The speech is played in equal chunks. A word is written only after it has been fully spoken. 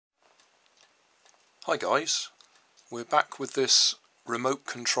Hi guys, we're back with this remote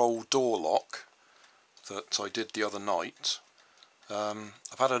control door lock that I did the other night.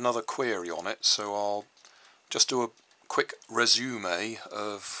 I've had another query on it, so I'll just do a quick resume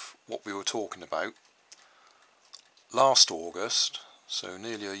of what we were talking about. Last August, so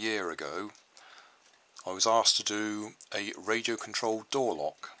nearly a year ago, I was asked to do a radio controlled door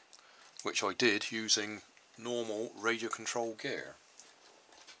lock, which I did using normal radio control gear.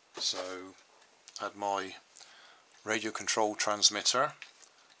 So had my radio control transmitter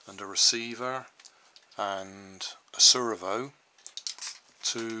and a receiver and a servo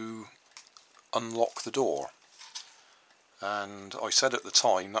to unlock the door, and I said at the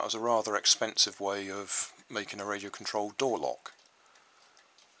time that was a rather expensive way of making a radio controlled door lock,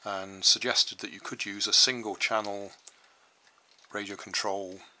 and suggested that you could use a single channel radio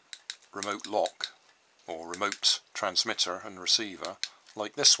control remote lock or remote transmitter and receiver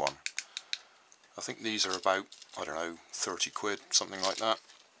like this one. I think these are about, I don't know, 30 quid, something like that,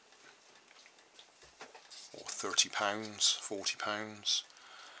 or £30, £40,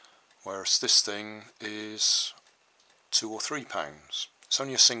 whereas this thing is £2 or £3. It's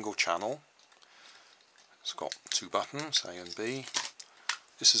only a single channel. It's got two buttons, A and B.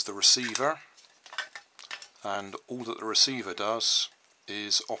 This is the receiver, and all that the receiver does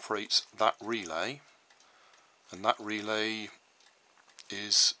is operates that relay, and that relay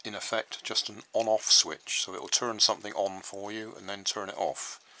is in effect just an on-off switch, so it will turn something on for you and then turn it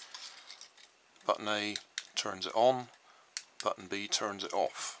off. Button A turns it on, button B turns it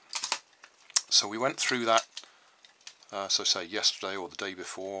off. So we went through that, so say yesterday or the day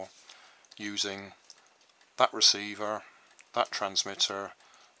before, using that receiver, that transmitter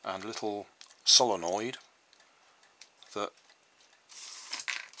and a little solenoid that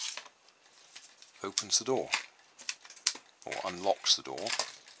opens the door or unlocks the door.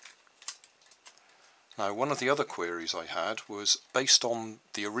 Now, one of the other queries I had was based on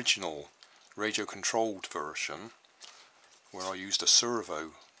the original radio controlled version, where I used a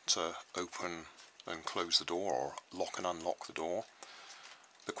servo to open and close the door or lock and unlock the door.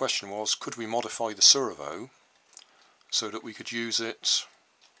 The question was, could we modify the servo so that we could use it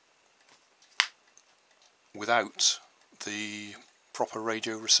without the proper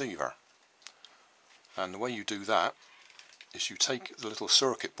radio receiver? And the way you do that is you take the little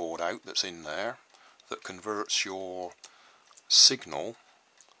circuit board out that's in there that converts your signal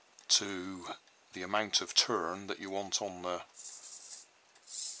to the amount of turn that you want on the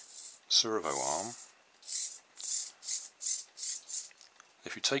servo arm.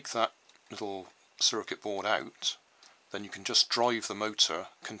 If you take that little circuit board out, then you can just drive the motor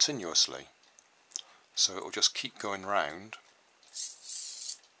continuously, so it will just keep going round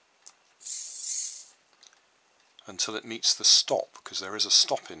until it meets the stop, because there is a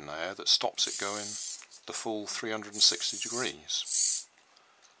stop in there that stops it going the full 360 degrees.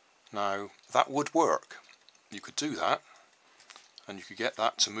 Now, that would work. You could do that, and you could get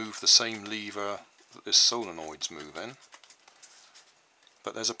that to move the same lever that this solenoid's moving,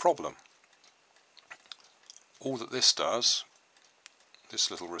 but there's a problem. All that this does,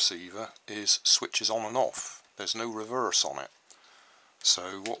 this little receiver, is switches on and off. There's no reverse on it.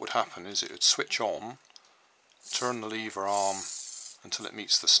 So what would happen is it would switch on, turn the lever arm until it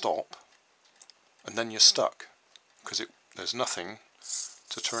meets the stop, and then you're stuck, because there's nothing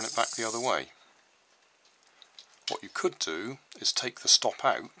to turn it back the other way. What you could do is take the stop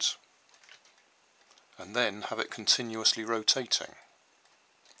out and then have it continuously rotating.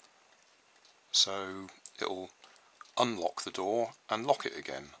 So it'll unlock the door and lock it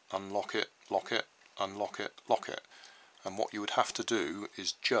again, unlock it, lock it, unlock it, lock it. And what you would have to do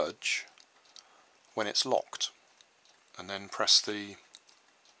is judge when it's locked, and then press the,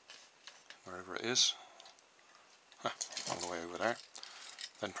 wherever it is, all the way over there,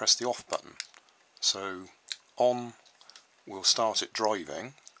 then press the off button. So on will start it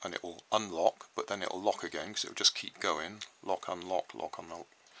driving and it will unlock, but then it will lock again, because it will just keep going, lock, unlock, lock, unlock,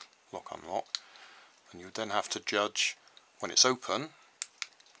 lock, unlock. And you would then have to judge when it's open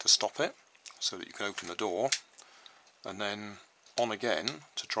to stop it so that you can open the door, and then on again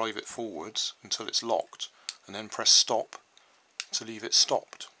to drive it forwards until it's locked, and then press stop to leave it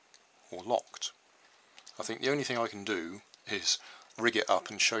stopped or locked. I think the only thing I can do is rig it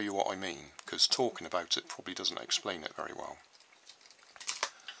up and show you what I mean, because talking about it probably doesn't explain it very well.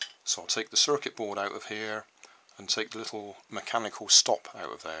 So I'll take the circuit board out of here and take the little mechanical stop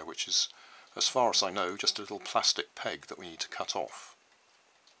out of there, which is, as far as I know, just a little plastic peg that we need to cut off.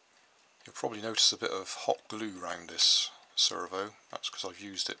 You'll probably notice a bit of hot glue around this servo. That's because I've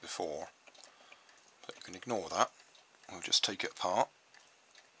used it before, but you can ignore that. We'll just take it apart.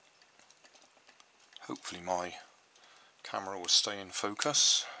 Hopefully my camera will stay in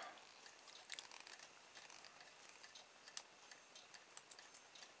focus.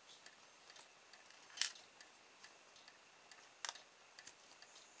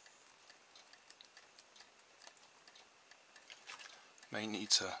 May need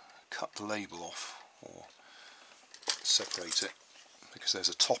to cut the label off or separate it because there's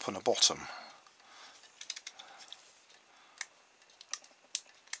a top and a bottom.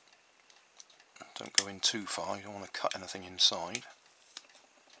 Don't go in too far, you don't want to cut anything inside.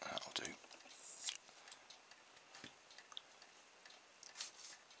 That'll do.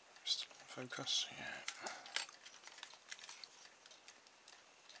 Just focus, yeah.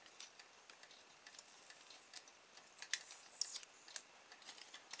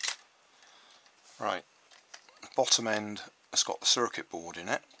 Right, the bottom end has got the circuit board in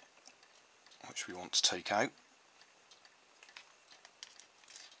it, which we want to take out.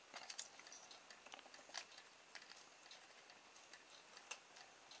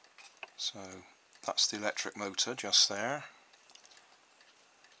 So that's the electric motor just there.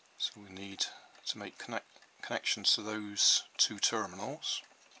 So we need to make connections to those two terminals.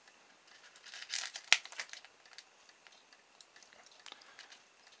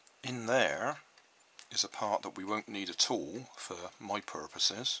 In there is a part that we won't need at all for my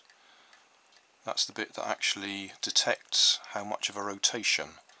purposes. That's the bit that actually detects how much of a rotation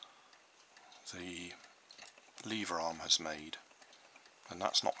the lever arm has made, and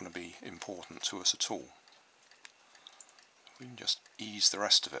that's not going to be important to us at all. We can just ease the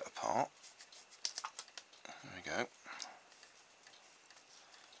rest of it apart. There we go.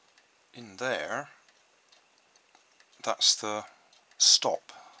 In there, that's the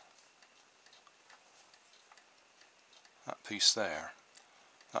stop. That piece there,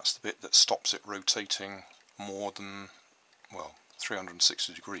 that's the bit that stops it rotating more than, well,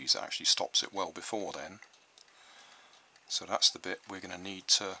 360 degrees. It actually stops it well before then. So that's the bit we're going to need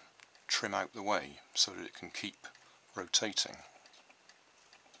to trim out the way so that it can keep rotating.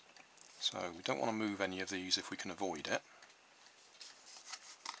 So we don't want to move any of these if we can avoid it.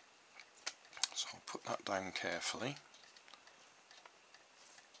 So I'll put that down carefully.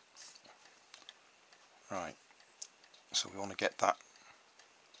 Right, so we want to get that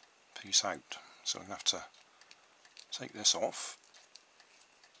piece out. So I'm going to have to take this off.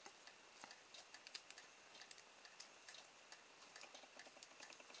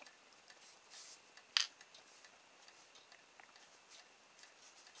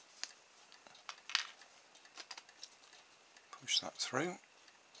 Push that through.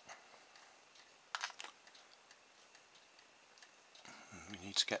 And we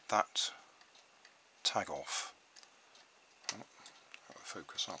need to get that tag off. Oh, out of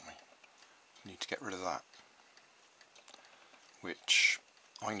focus, aren't we? We need to get rid of that, which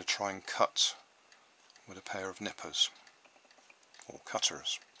I'm going to try and cut with a pair of nippers or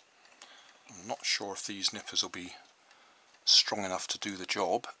cutters. I'm not sure if these nippers will be strong enough to do the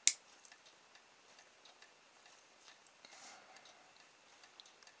job.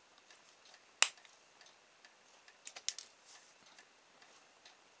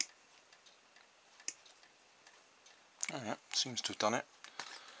 Oh yeah, seems to have done it.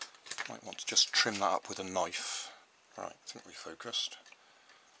 Might want to just trim that up with a knife. Right, I think we focused.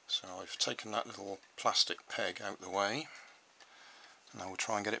 So I've taken that little plastic peg out the way. Now we'll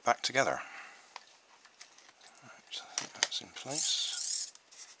try and get it back together. Right, I think that's in place.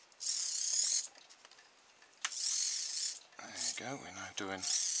 There you go, we're now doing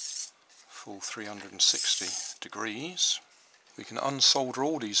full 360 degrees. We can unsolder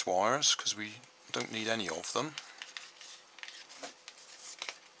all these wires because we don't need any of them.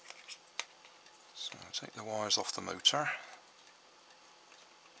 So I'll take the wires off the motor.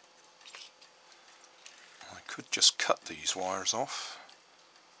 I could just cut these wires off.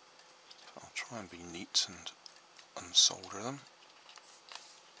 I'll try and be neat and unsolder them.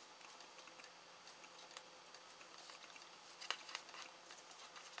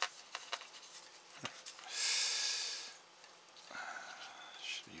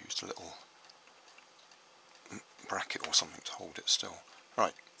 Should have used a little bracket or something to hold it still.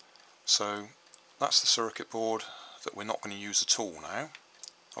 Right, so that's the circuit board that we're not going to use at all now.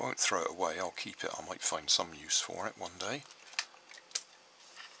 I won't throw it away, I'll keep it, I might find some use for it one day.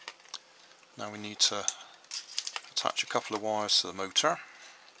 Now we need to attach a couple of wires to the motor.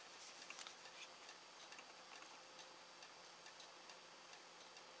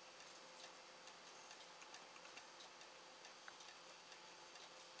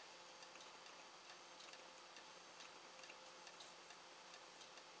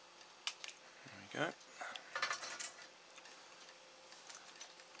 There we go.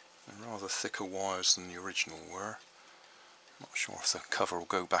 rather thicker wires than the original were. Not sure if the cover will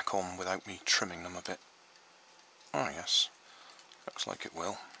go back on without me trimming them a bit. Oh yes, looks like it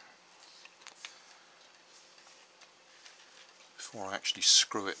will. Before I actually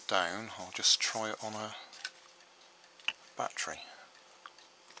screw it down, I'll just try it on a battery.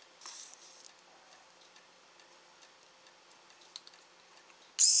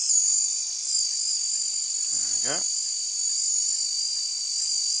 There we go.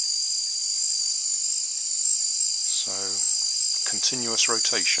 So, continuous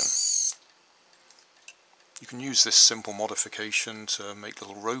rotation. You can use this simple modification to make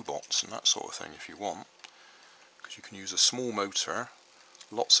little robots and that sort of thing if you want, because you can use a small motor,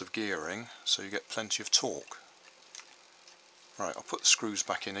 lots of gearing, so you get plenty of torque. Right, I'll put the screws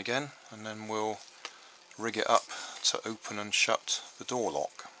back in again and then we'll rig it up to open and shut the door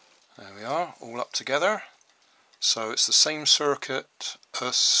lock. There we are, all up together. So it's the same circuit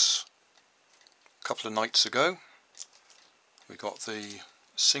as a couple of nights ago. We got the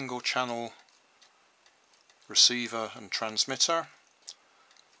single channel receiver and transmitter.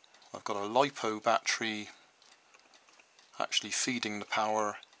 I've got a LiPo battery actually feeding the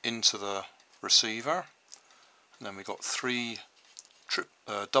power into the receiver, and then we've got three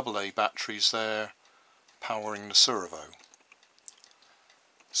AA batteries there powering the servo.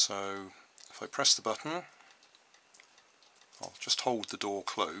 So if I press the button, I'll just hold the door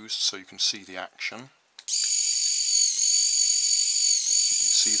closed so you can see the action. You can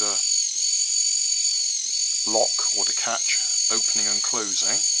see the lock or the catch opening and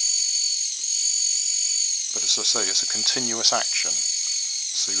closing. But as I say, it's a continuous action,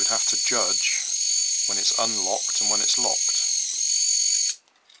 so you would have to judge when it's unlocked and when it's locked.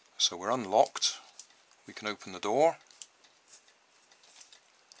 So we're unlocked, we can open the door.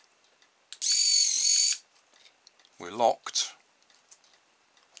 We're locked,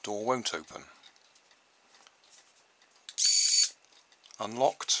 the door won't open.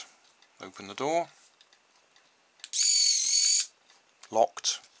 Unlocked, open the door.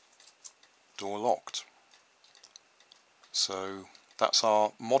 Locked, door locked. So that's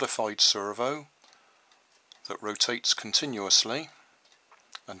our modified servo that rotates continuously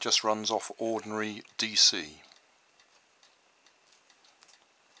and just runs off ordinary DC.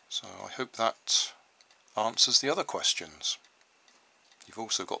 So I hope that answers the other questions. You've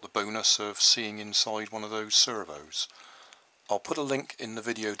also got the bonus of seeing inside one of those servos. I'll put a link in the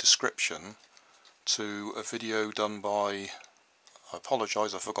video description to a video done by, I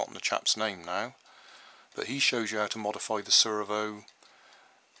apologise, I've forgotten the chap's name now, but he shows you how to modify the servo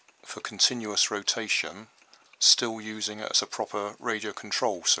for continuous rotation, still using it as a proper radio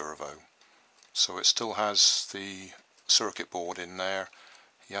control servo. So it still has the circuit board in there.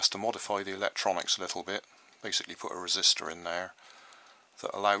 He has to modify the electronics a little bit, basically put a resistor in there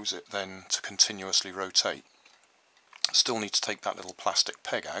that allows it then to continuously rotate. Still need to take that little plastic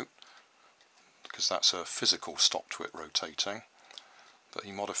peg out because that's a physical stop to it rotating, but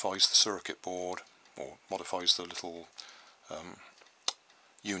he modifies the circuit board, or modifies the little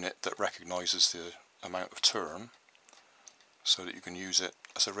unit that recognises the amount of turn so that you can use it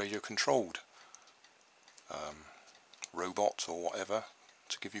as a radio controlled robot or whatever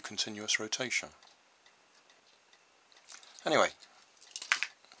to give you continuous rotation. Anyway,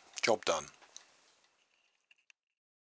 job done.